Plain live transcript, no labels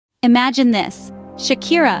Imagine this: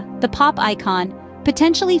 Shakira, the pop icon,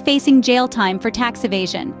 potentially facing jail time for tax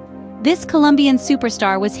evasion. This Colombian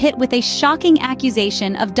superstar was hit with a shocking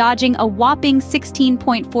accusation of dodging a whopping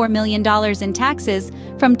 $16.4 million in taxes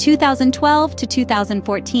from 2012 to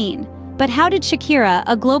 2014. But how did Shakira,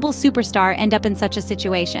 a global superstar, end up in such a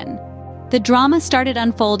situation? The drama started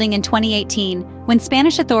unfolding in 2018 when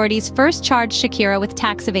Spanish authorities first charged Shakira with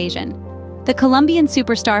tax evasion. The Colombian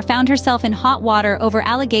superstar found herself in hot water over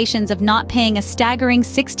allegations of not paying a staggering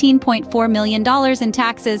 $16.4 million in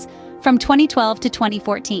taxes from 2012 to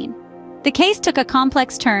 2014. The case took a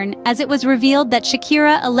complex turn as it was revealed that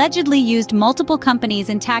Shakira allegedly used multiple companies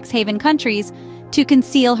in tax haven countries to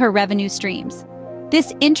conceal her revenue streams.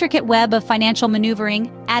 This intricate web of financial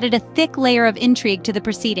maneuvering added a thick layer of intrigue to the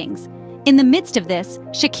proceedings. In the midst of this,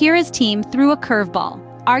 Shakira's team threw a curveball,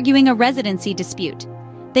 arguing a residency dispute.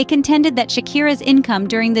 They contended that Shakira's income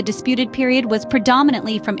during the disputed period was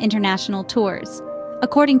predominantly from international tours.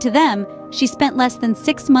 According to them, she spent less than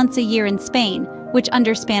 6 months a year in Spain, which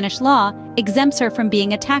under Spanish law exempts her from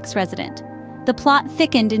being a tax resident. The plot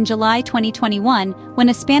thickened in July 2021 when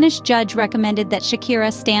a Spanish judge recommended that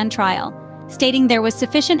Shakira stand trial, stating there was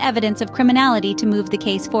sufficient evidence of criminality to move the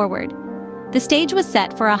case forward. The stage was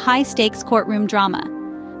set for a high-stakes courtroom drama.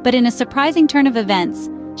 But in a surprising turn of events,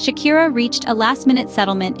 Shakira reached a last-minute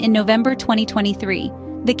settlement in November 2023.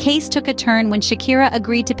 The case took a turn when Shakira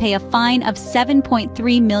agreed to pay a fine of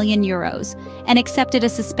 7.3 million euros and accepted a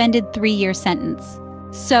suspended 3-year sentence.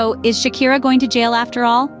 So, is Shakira going to jail after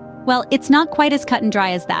all? Well, it's not quite as cut and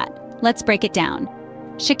dry as that. Let's break it down.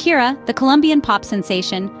 Shakira, the Colombian pop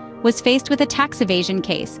sensation, was faced with a tax evasion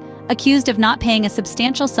case, accused of not paying a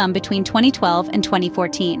substantial sum between 2012 and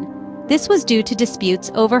 2014. This was due to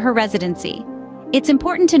disputes over her residency. It's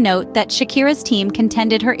important to note that Shakira's team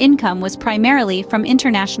contended her income was primarily from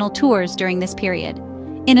international tours during this period.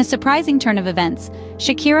 In a surprising turn of events,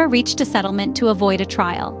 Shakira reached a settlement to avoid a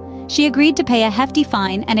trial. She agreed to pay a hefty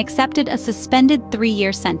fine and accepted a suspended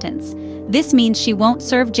 3-year sentence. This means she won't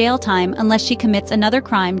serve jail time unless she commits another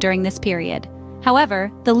crime during this period.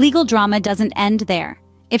 However, the legal drama doesn't end there.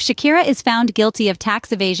 If Shakira is found guilty of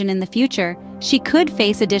tax evasion in the future, she could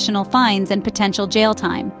face additional fines and potential jail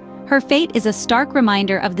time. Her fate is a stark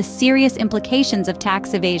reminder of the serious implications of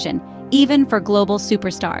tax evasion, even for global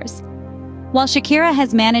superstars. While Shakira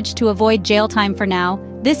has managed to avoid jail time for now,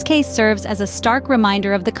 this case serves as a stark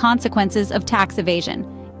reminder of the consequences of tax evasion,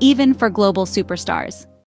 even for global superstars.